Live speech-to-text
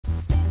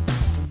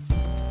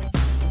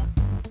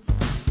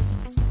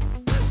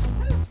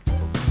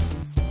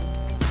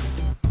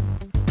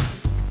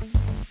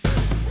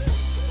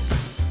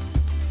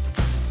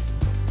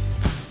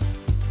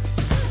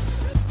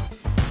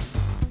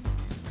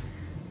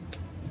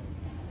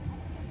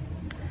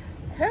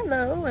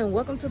Hello and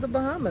welcome to the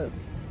Bahamas.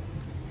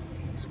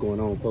 What's going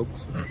on,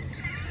 folks?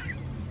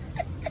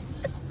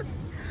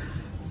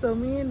 So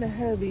me and the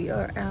hubby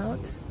are out.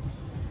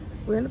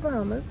 We're in the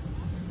Bahamas.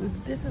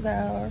 This is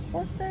our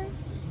fourth day?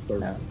 Third.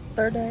 No,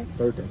 third day?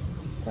 Third day.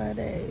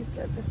 Friday,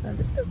 Saturday,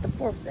 Sunday. This is the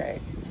fourth day.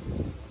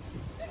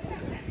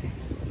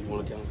 You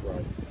want to count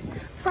Friday?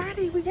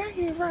 Friday, we got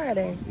here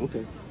Friday.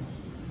 Okay.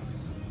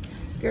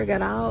 Girl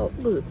got all,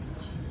 look,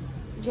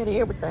 got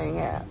everything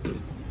out.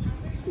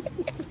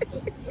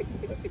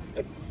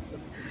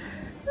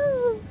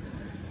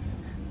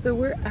 So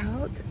we're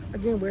out.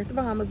 Again, we're at the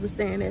Bahamas. We're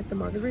staying at the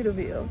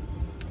Margaritaville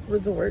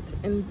Resort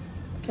in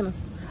Kennesaw.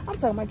 I'm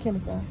talking about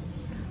Kennesaw.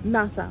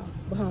 Nassau,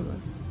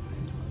 Bahamas.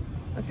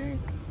 Okay.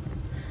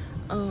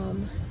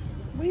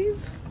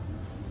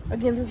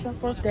 Again, this is our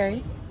fourth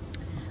day.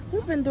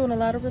 We've been doing a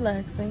lot of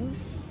relaxing.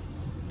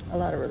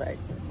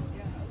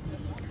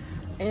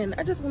 And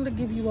I just wanted to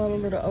give you all a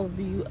little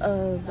overview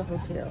of the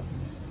hotel.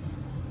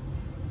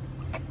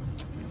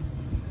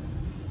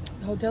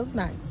 The hotel's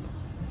nice.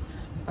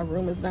 Our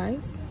room is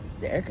nice.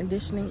 The air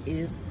conditioning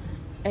is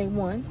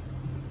A1.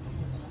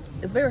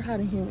 It's very hot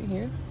and humid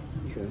here.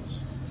 Yes.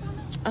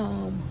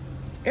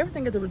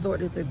 Everything at the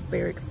resort is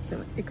very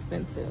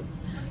expensive.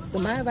 So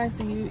my advice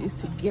to you is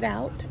to get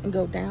out and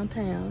go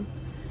downtown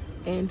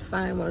and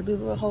find one of these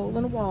little holes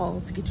in the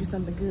wall to get you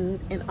something good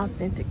and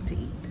authentic to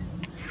eat.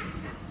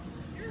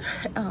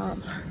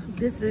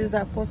 This is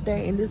our fourth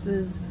day, and this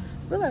is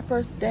really our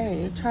first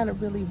day trying to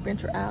really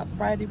venture out.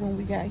 Friday when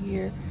we got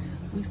here,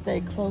 we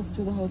stayed close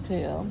to the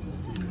hotel.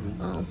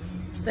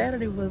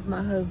 Saturday was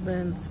my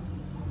husband's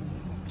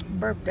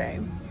birthday,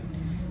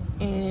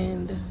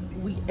 and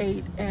we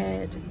ate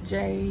at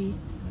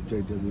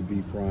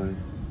JWB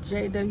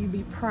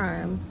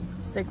Prime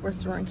steak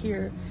restaurant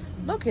here,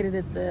 located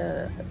at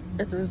the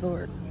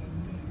resort.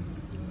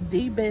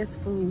 The best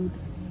food,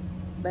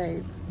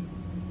 babe.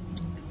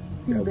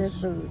 The best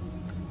food.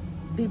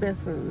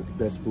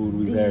 Best food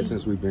we've had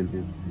since we've been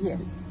here.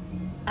 Yes.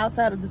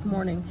 Outside of this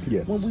morning,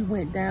 yes, when we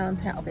went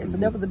downtown. Okay, so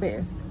that was the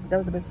best. That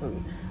was the best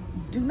food.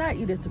 Do not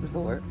eat at the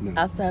resort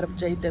outside of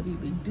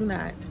JWB. Do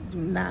not.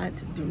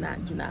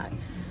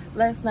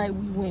 Last night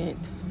we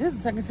went. This is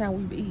the second time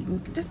we've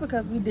eaten. Just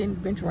because we didn't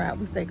venture out,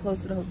 we stayed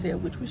close to the hotel,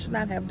 which we should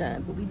not have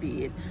done, but we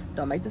did.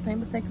 Don't make the same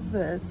mistake as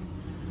us.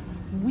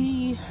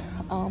 We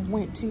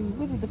went to,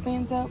 was it the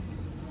Fins Up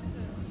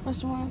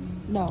restaurant?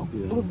 No,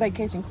 yeah. It was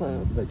Vacation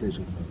Club.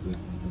 Vacation Club, yeah.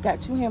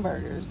 Got 2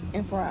 hamburgers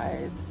and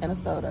fries and a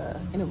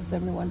soda, and it was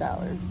 $71.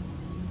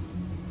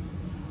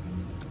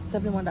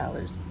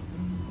 $71.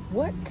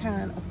 What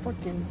kind of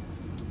freaking,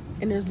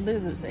 and there's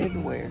lizards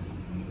everywhere.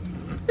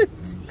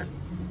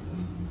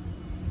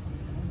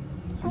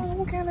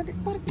 What kind of,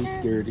 He's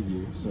scared of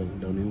you, so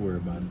don't even worry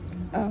about it.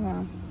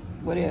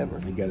 Whatever.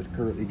 He got his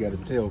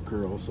tail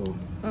curled, so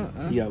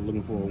he out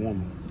looking for a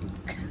woman.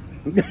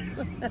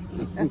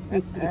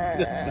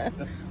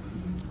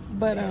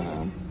 But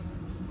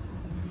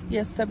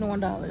yes,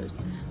 $71.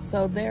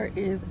 So there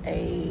is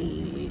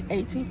a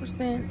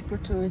 18%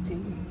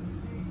 gratuity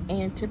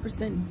and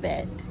 10%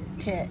 VAT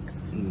tax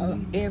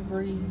on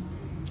every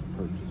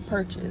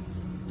purchase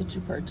that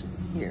you purchase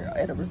here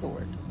at a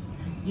resort.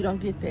 You don't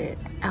get that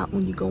out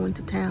when you go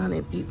into town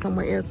and eat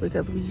somewhere else,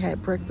 because we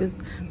had breakfast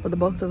for the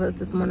both of us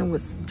this morning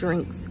with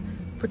drinks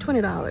for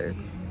 $20.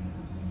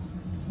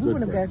 We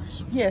would have got,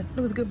 yes, it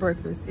was a good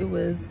breakfast. It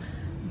was,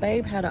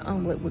 babe had an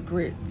omelet with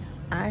grits.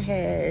 I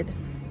had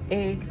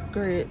eggs,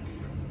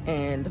 grits,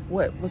 and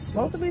what was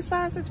supposed to be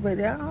sausage, but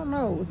I don't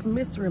know, it was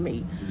mystery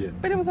meat. Yeah.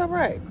 But it was all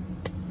right.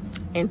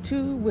 And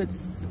 2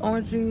 with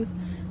orange juice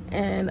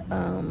and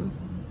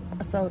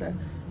a soda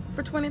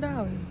for $20,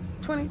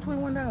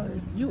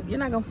 $21. You're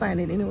not gonna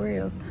find it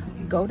anywhere else.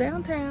 Go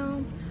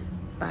downtown,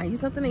 find you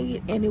something to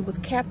eat, and it was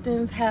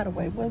Captain's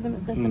Hadaway, wasn't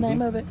it? That's the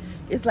name of it.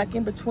 It's like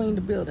in between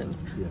the buildings.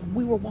 Yeah.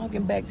 We were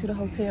walking back to the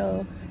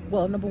hotel.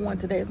 Well, number one,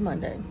 today is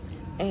Monday,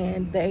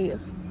 and they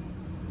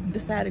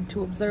decided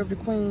to observe the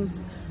Queen's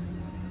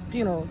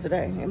funeral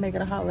today and make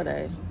it a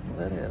holiday.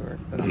 Whatever.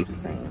 But I'm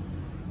just saying.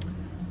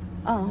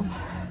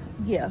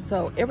 Yeah.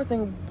 So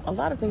a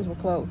lot of things were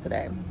closed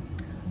today.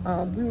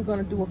 We were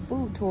going to do a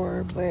food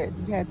tour, but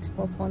we had to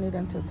postpone it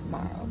until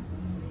tomorrow.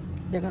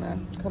 They're going to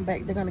come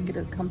back. They're going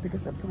to come pick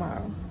us up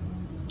tomorrow.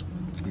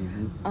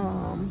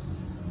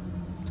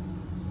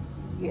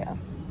 Yeah.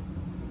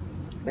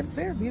 But it's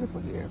very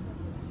beautiful here.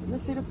 You'll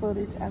see the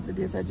footage after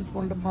this. I just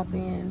wanted to pop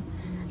in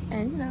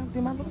and, you know,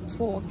 do my little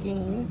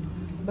talking.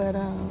 But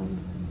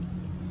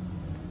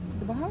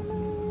the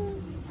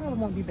Bahamas probably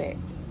won't be back.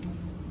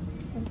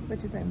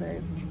 What you think,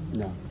 babe?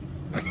 No.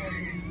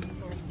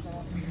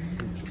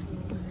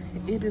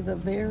 It is a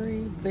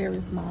very,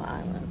 very small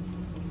island.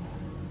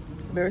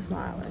 Very small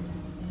island.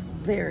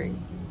 Very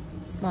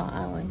small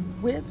island.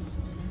 We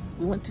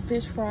went to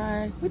Fish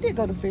Fry. We did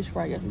go to Fish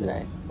Fry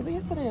yesterday. Was it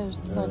yesterday or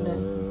Sunday?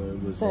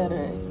 It was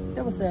Saturday.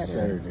 That was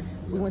Saturday. Yeah.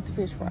 We went to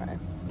Fish Fry.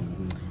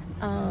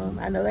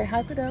 I know they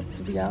hype it up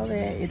to be all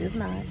that. It is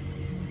not.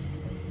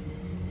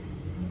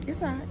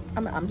 It's not.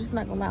 I'm just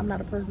not gonna lie. I'm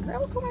not a person to say,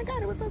 oh my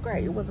God, it was so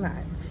great. It was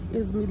not. It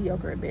was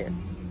mediocre at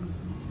best.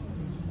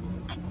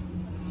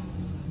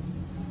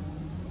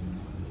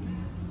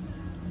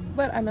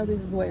 But I know this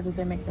is the way that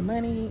they make the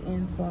money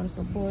and so on and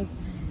so forth.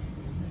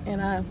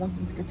 And I want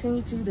them to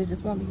continue to. They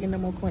just won't be getting no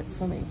more points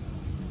for me.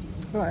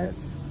 For us.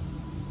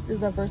 This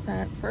is our first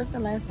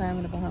and last time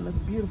in the Bahamas.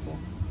 Beautiful.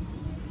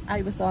 I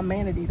even saw a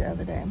manatee the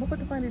other day. I'm gonna put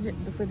the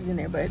footage in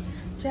there, but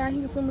child, he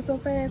was swimming so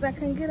fast I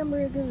couldn't get him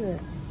real good.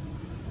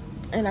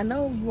 And I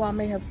know you all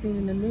may have seen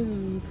in the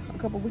news a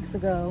couple weeks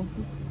ago,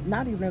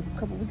 not even a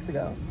couple weeks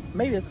ago,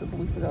 maybe a couple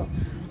weeks ago,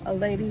 a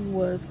lady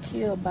was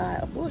killed by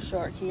a bull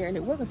shark here, and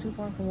it wasn't too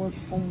far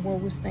from where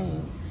we're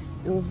staying.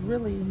 It was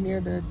really near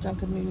the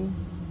Junkanoo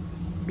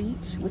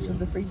Beach, which is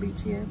the free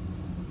beach here.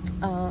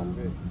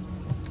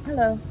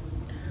 Hello.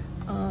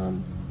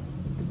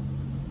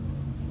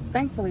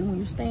 Thankfully, when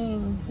you're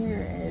staying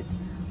here at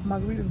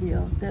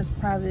Margaritaville, there's a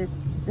private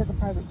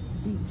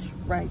beach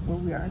right where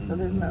we are. So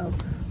there's no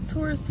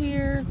tourists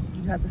here.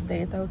 You have to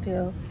stay at the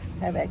hotel,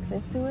 have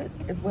access to it,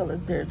 as well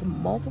as there's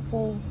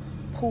multiple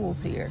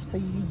pools here. So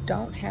you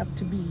don't have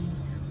to be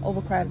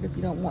overcrowded if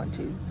you don't want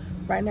to.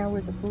 Right now we're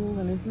at the pool,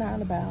 and it's not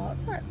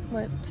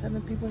what,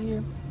 7 people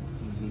here?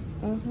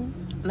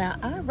 Now,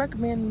 I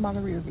recommend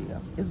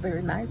Margaritaville. It's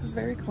very nice. It's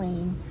very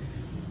clean.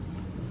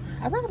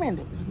 I recommend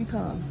it. You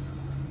come.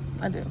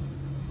 I do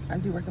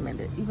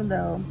recommend it, even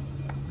though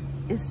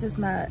it's just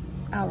not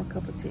our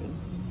cup of tea.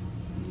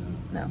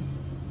 No,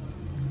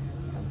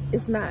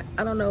 it's not.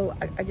 I don't know.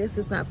 I guess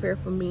it's not fair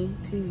for me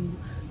to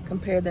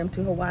compare them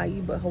to Hawaii,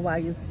 but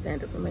Hawaii is the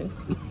standard for me.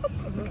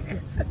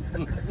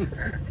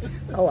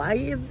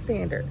 Hawaii is the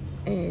standard,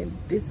 and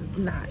this is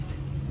not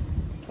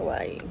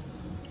Hawaii.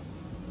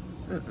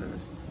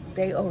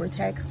 They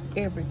overtax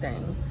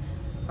everything.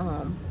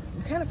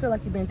 You kind of feel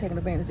like you're being taken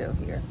advantage of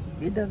here.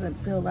 It doesn't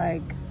feel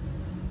like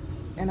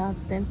an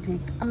authentic,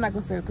 I'm not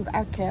gonna say it, because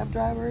our cab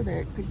driver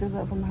that picked us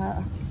up from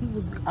the, he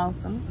was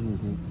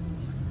awesome.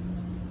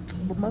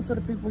 But most of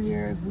the people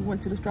here, we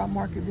went to the straw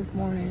market this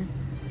morning,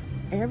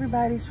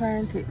 everybody's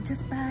trying to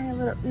just buy a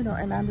little, you know,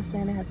 and I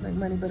understand they have to make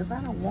money, but if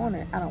I don't want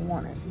it, I don't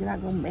want it. You're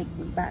not gonna make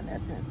me buy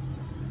nothing.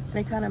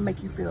 They kind of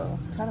make you feel,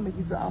 try to make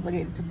you feel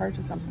obligated to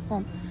purchase something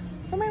from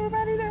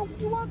everybody that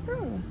you walk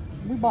through.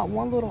 We bought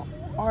one little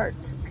art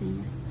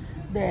piece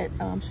that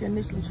she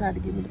initially tried to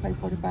get me to pay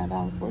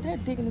 $45 for.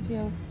 That digging the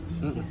tail.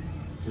 It was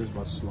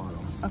about to slide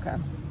on. Okay.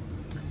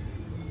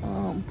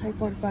 Paid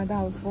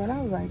 $45 for it. I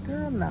was like,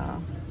 girl, nah.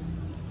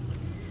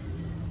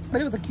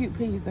 But it was a cute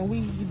piece, and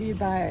we did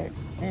buy it,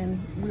 and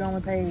we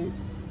only paid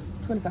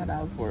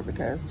 $25 for it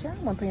because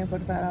child wasn't paying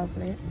 $45 for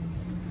that.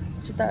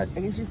 She thought, I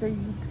guess she said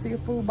you could see a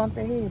fool bump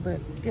their head, but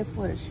guess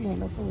what? She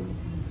ain't no fool.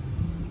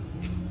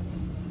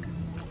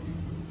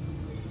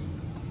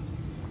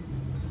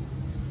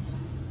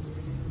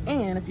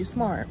 And if you're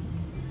smart,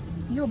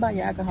 you'll buy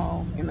your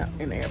alcohol in the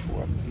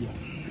airport. Yeah.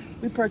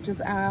 We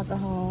purchased our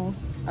alcohol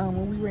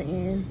when we were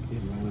in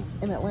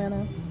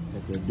Atlanta.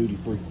 At the duty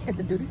free. At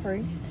the duty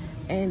free.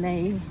 And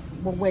they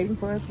were waiting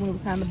for us when it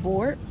was time to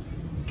board.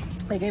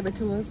 They gave it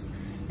to us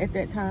at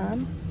that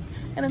time.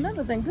 And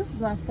another thing, this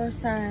is our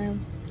first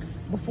time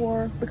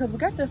because we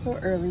got there so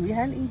early. We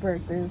hadn't eaten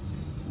breakfast.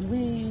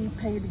 We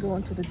paid to go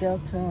into the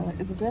Delta.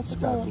 Is it Delta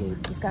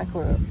Club? The Sky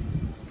Club.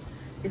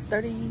 It's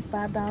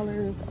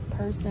 $35 a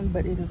person,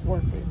 but it is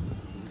worth it.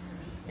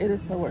 It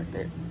is so worth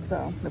it.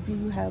 So if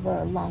you have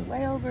a long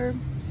layover,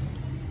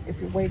 if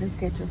you're waiting to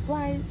catch your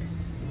flight,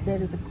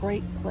 that is a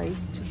great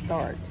place to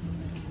start.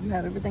 You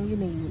have everything you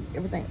need.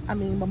 Everything. I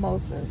mean,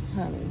 mimosas,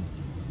 honey,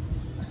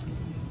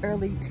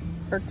 early tea,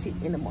 or tea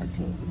in the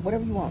morning,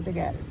 whatever you want, they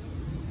got it.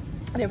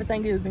 And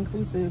everything is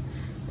inclusive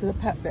to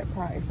that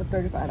price of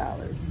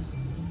 $35.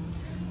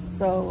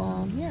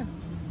 So yeah.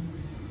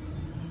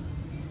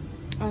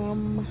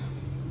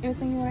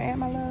 Anything you want to add,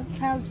 my love?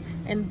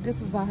 And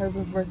this is my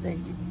husband's birthday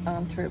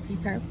trip. He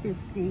turned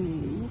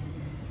 50.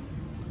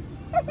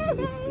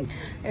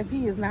 If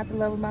he is not the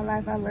love of my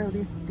life, I love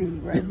this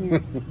dude right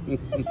here.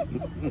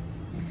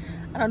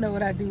 I don't know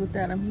what I'd do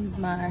without him. He's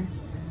my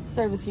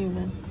service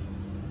human.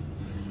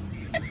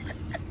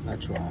 I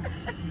try.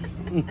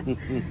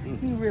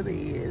 He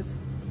really is.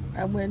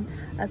 I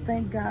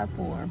thank God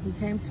for him. He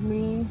came to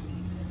me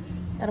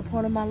at a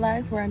point in my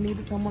life where I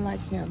needed someone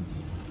like him.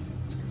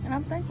 And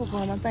I'm thankful for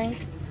him. I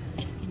thank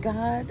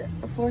God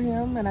for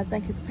him, and I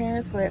thank his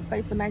parents for that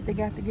fateful night they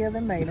got together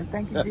and made him.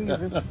 Thank you,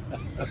 Jesus.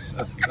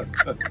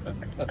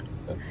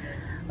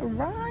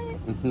 Right?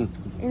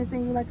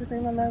 Anything you'd like to say,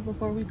 my love,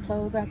 before we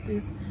close out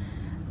this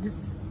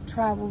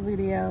travel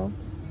video?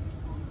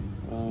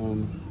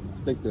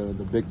 I think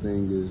the big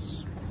thing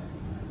is,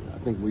 I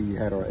think we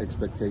had our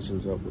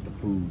expectations up with the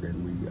food,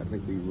 and I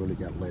think we really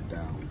got let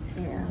down.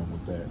 Yeah.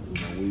 With that,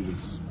 we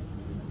was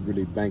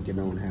really banking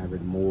on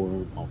having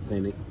more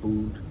authentic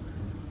food,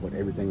 but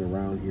everything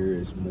around here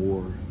is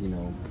more,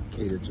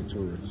 catered to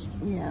tourists.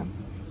 Yeah.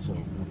 So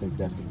I think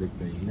that's the big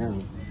thing. Now,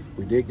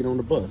 we did get on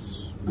the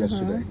bus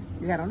yesterday.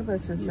 You got on the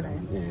bus yesterday.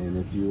 Yeah. And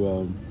if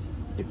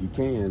you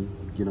can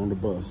get on the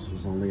bus,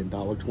 it's only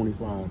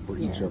 $1.25 for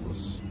each of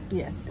us.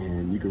 Yes.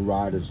 And you can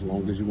ride as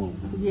long as you want.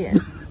 Yes.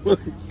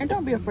 And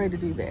don't be afraid to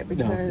do that,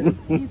 because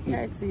these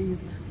taxis,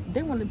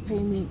 they wanted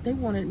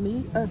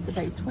us to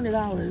pay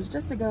 $20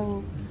 just to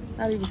go,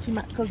 not even 2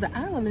 miles, because the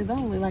island is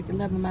only like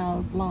 11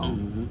 miles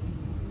long.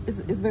 It's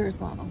very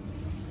small.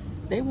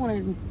 They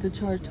wanted to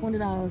charge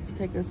 $20 to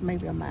take us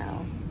maybe a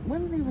mile.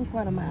 Wasn't even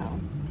quite a mile,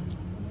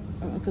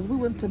 because we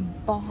went to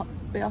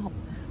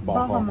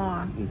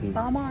Bahamar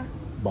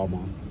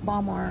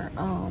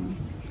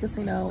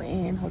casino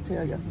and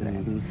hotel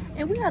yesterday,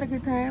 and we had a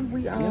good time.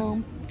 We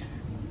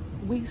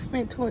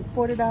spent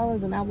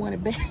 $40 and I won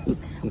it back. Well,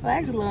 I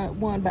actually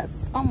won about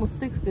almost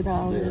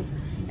 $60,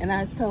 and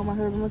I told my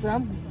husband, I said,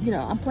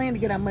 I'm planning to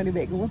get our money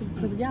back,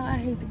 because y'all, I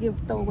hate to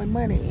throw away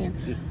money,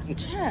 and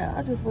child,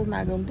 I just was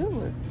not gonna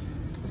do it.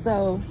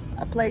 So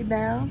I played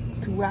down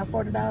to our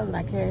 $40 and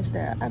I cashed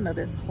out. I know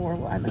that's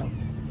horrible, I know.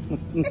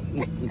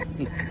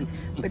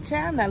 But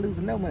child, I'm not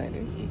losing no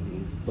money.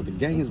 But the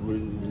games were,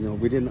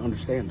 we didn't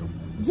understand them.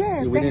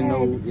 Yes, we didn't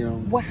know,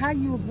 well, how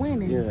you was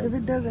winning, because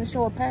it doesn't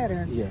show a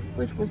pattern,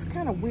 which was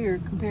kind of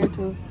weird compared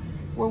to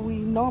where we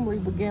normally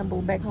would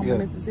gamble back home in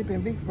Mississippi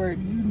and Vicksburg.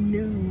 You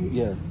knew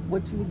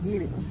what you were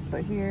getting,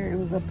 but here it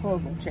was a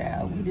puzzle,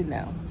 child. We didn't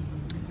know.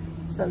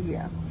 So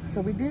yeah,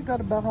 so we did go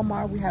to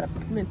Bahamar. We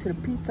went to the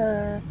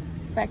pizza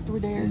factory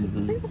there.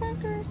 Pizza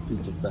factory?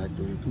 Pizza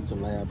factory, pizza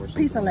lab or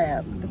something. Pizza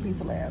lab, the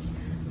pizza lab.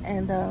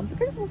 And the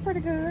pizza was pretty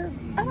good.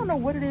 I don't know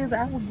what it is.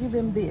 I will give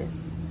them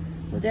this.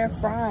 But their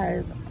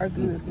fries are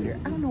good here.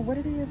 I don't know what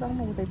it is. I don't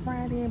know what they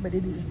fried in, but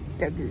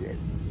they're good.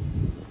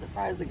 The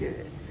fries are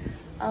good.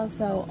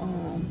 Also,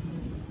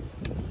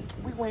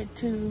 we went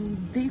to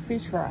the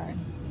fish fry.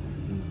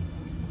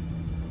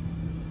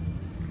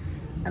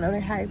 I know they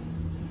hype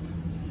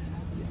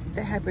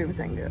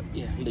everything up.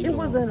 Yeah, it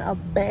wasn't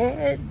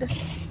bad,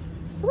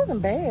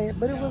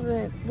 but it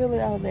wasn't really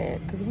all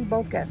that, because we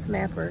both got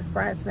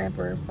fried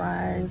snapper,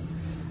 fries.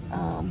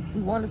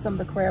 We wanted some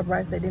of the crab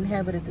rice. They didn't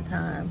have it at the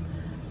time.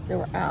 They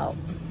were out.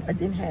 I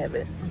didn't have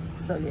it.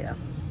 So yeah.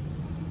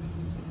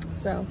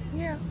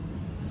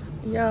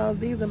 Y'all,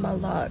 these are my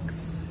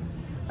locks.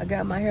 I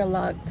got my hair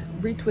locked,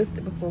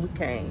 retwisted before we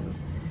came.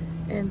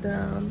 And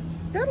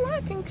they're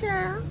locking,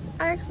 child.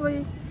 I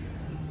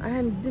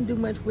didn't do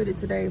much with it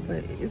today,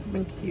 but it's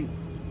been cute.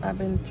 I've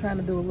been trying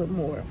to do a little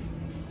more.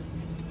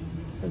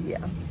 So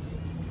yeah.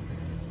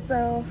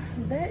 So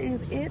that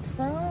is it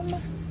from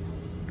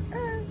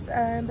us.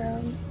 And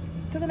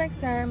till the next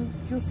time,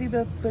 you'll see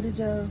the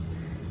footage of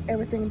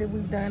everything that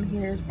we've done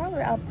here.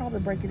 I'll probably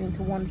break it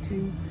into 1 or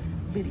 2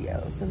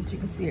 videos so that you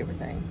can see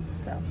everything.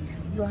 So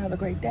you all have a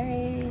great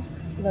day.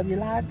 Love you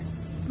lots.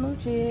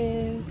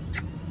 Smooches.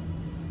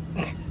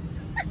 You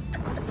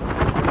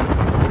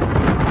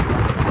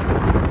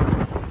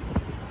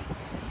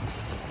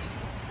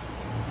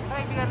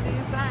gotta do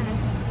your sign.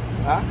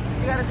 Huh?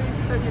 You gotta do your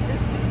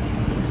business.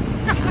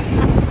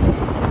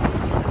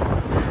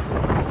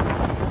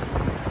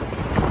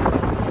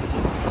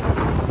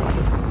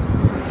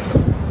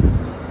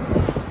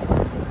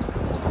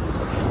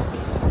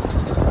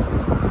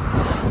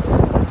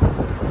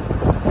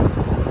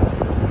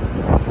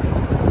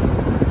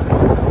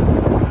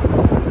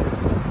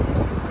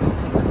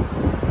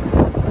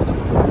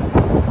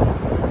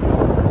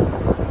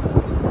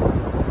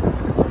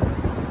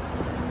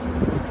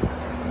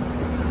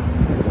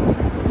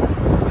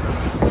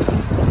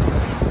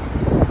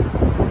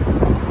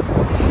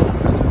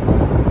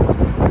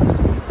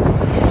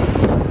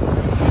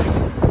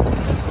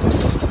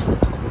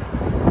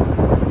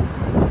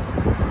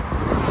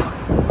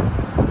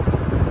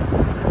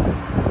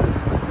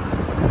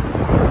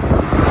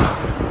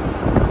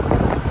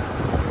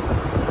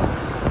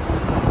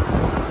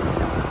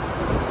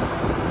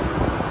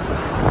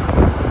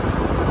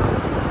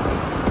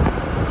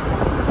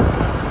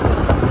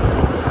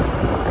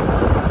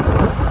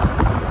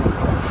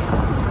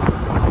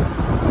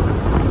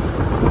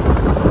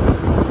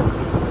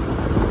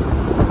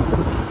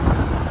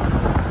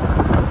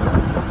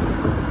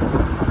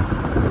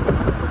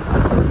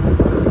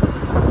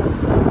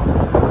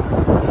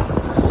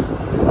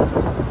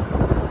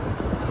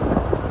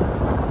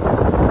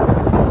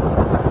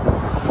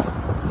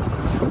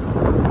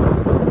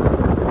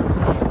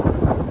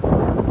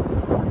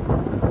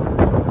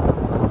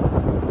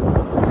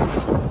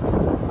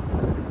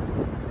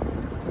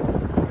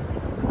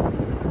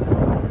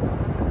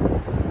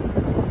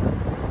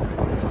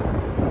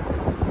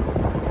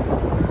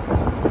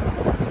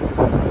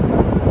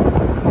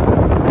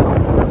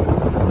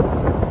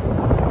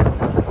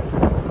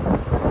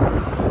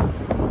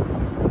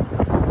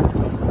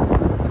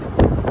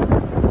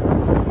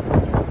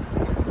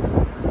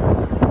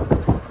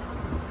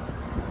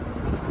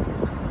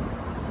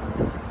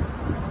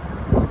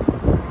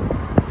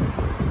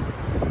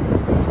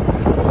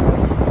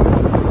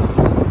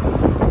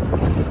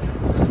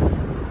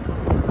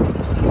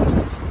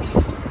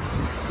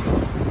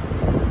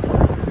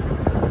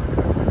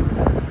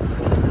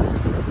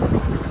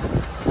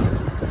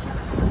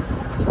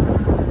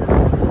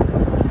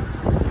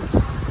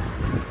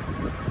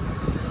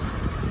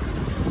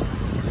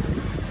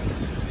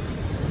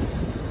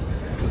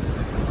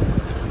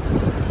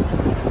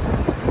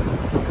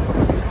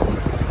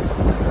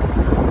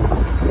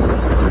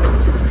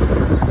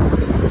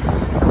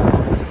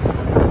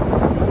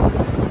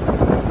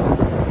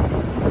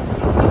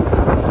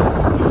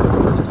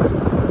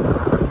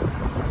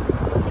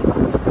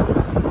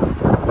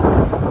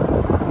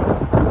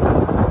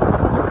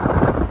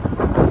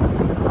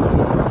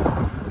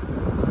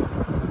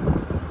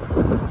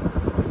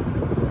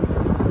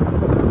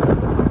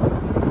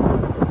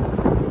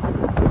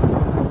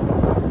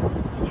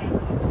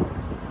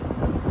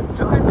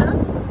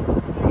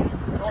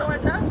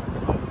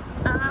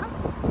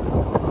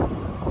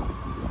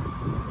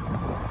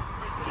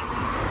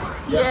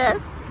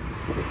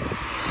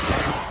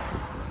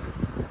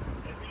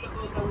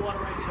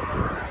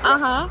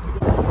 Uh-huh.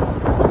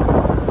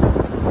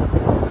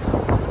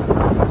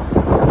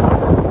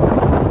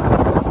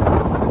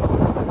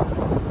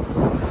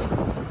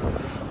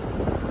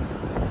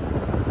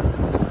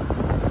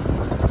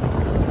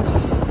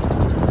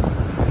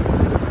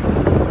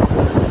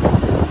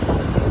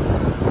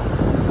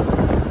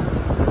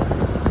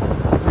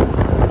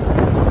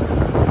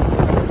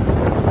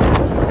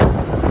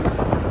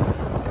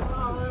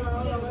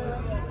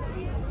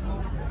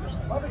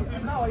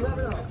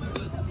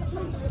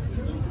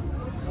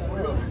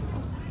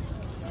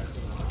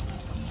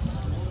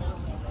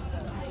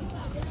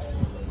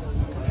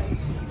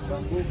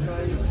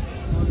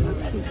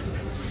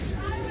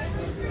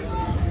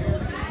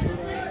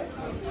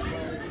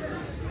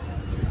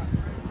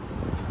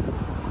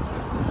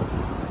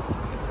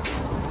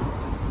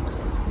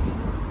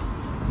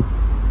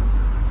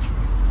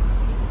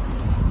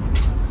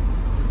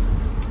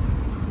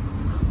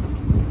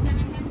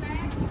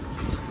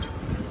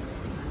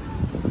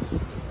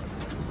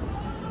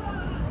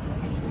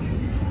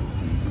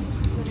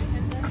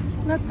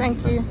 No,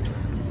 thank you.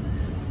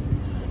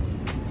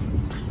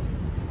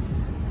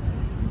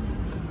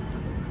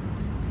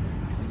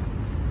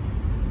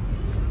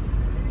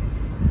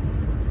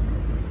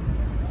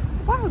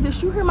 Wow,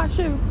 did you hear my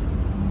shoe?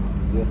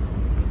 Yep.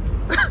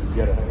 You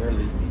got an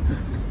early.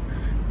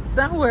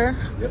 Somewhere.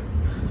 Yep.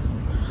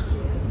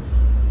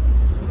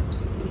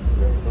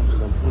 There's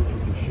something I'm pushing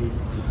you can shoot.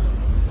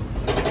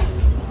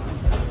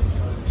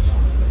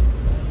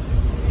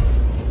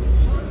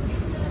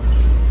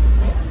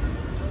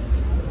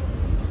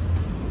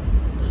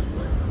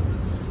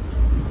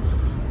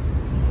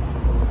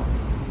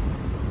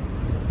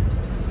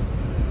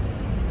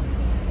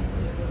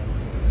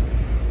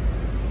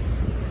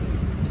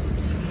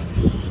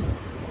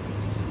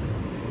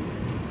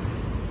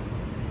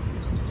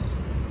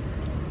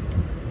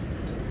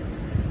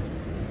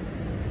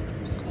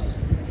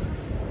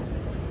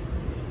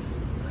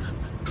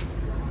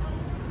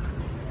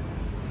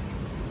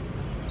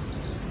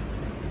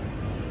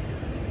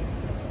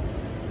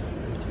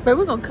 But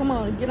we're gonna come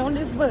on and get on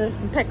this bus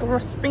and take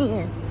a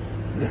spin.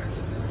 Yes.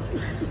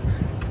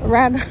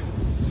 Around.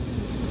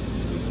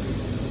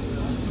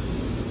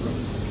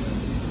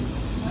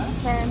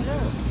 Turned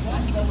up.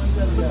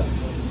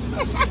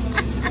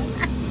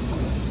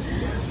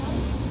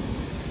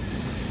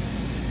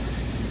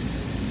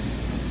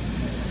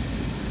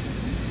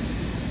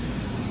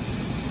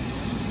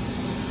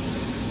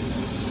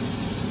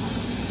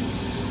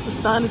 The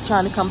sun is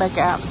trying to come back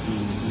out.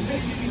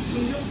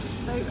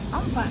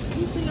 I'm fine.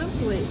 You see, I'm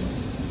sweating.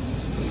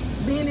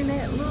 Being in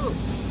that look,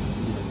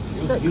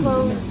 that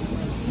clothes.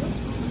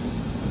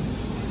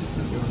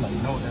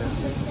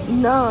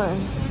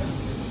 None.